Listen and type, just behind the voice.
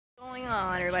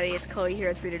on everybody, it's Chloe here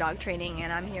with Breeder Dog Training,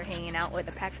 and I'm here hanging out with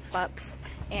a pack of pups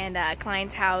and a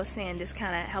client's house and just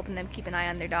kind of helping them keep an eye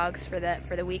on their dogs for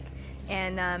the week.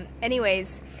 And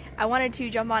anyways, I wanted to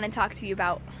jump on and talk to you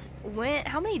about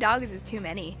how many dogs is too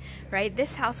many, right?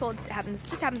 This household just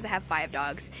happens to have 5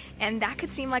 dogs, and that could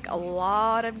seem like a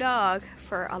lot of dog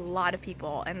for a lot of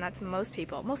people, and that's most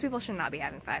people. Most people should not be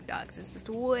having 5 dogs. It's just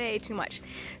way too much.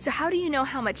 So how do you know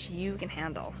how much you can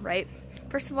handle, right?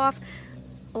 First of all,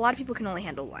 a lot of people can only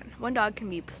handle one. One dog can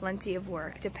be plenty of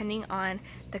work, depending on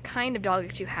the kind of dog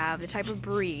that you have, the type of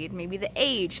breed, maybe the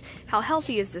age, how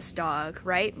healthy is this dog,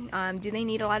 right? Do they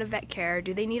need a lot of vet care?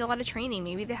 Do they need a lot of training?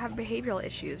 Maybe they have behavioral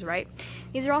issues, right?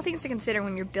 These are all things to consider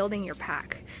when you're building your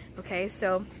pack, okay?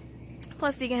 So,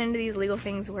 plus you get into these legal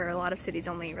things where a lot of cities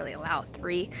only really allow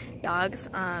 3 dogs,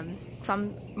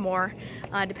 some more,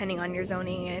 depending on your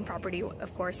zoning and property,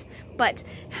 of course. But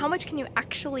how much can you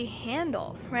actually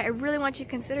handle, right? I really want you to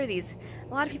consider these.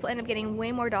 A lot of people end up getting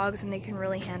way more dogs than they can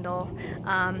really handle.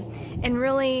 And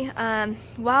really,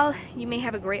 while you may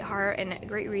have a great heart and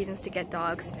great reasons to get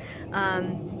dogs,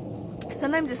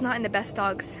 sometimes it's not in the best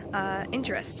dog's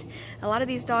interest. A lot of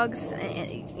these dogs,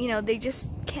 you know, they just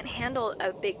can't handle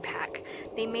a big pack.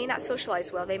 They may not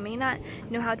socialize well. They may not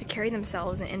know how to carry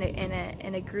themselves in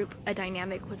a group, a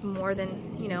dynamic with more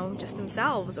than, you know, just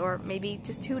themselves, or maybe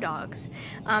just 2 dogs.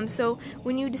 So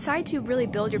when you decide to really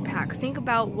build your pack, think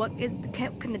about what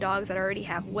can the dogs that I already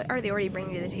have, what are they already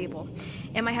bringing to the table?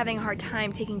 Am I having a hard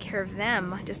time taking care of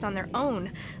them just on their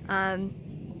own?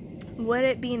 Would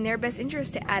it be in their best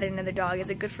interest to add another dog? Is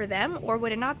it good for them, or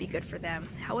would it not be good for them?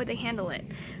 How would they handle it,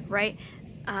 right?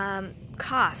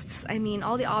 Costs, I mean,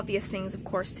 all the obvious things, of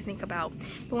course, to think about.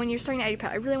 But when you're starting to add your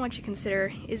pet, I really want you to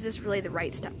consider, is this really the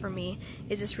right step for me?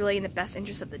 Is this really in the best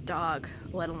interest of the dog,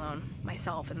 let alone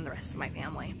myself and the rest of my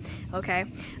family, okay?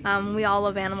 We all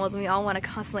love animals, and we all want to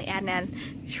constantly add and add.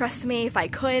 Trust me, if I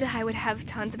could, I would have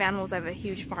tons of animals. I have a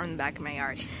huge farm in the back of my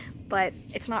yard. But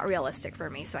it's not realistic for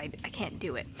me, so I can't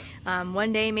do it.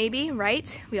 One day maybe,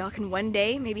 right? We all can one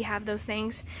day maybe have those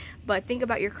things, but think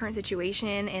about your current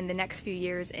situation in the next few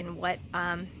years and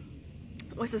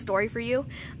what's the story for you,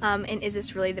 and is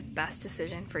this really the best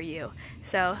decision for you?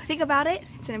 So think about it.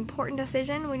 It's an important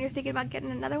decision when you're thinking about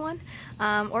getting another one,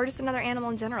 or just another animal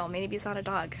in general. Maybe it's not a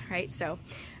dog, right? So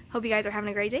hope you guys are having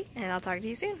a great day, and I'll talk to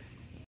you soon.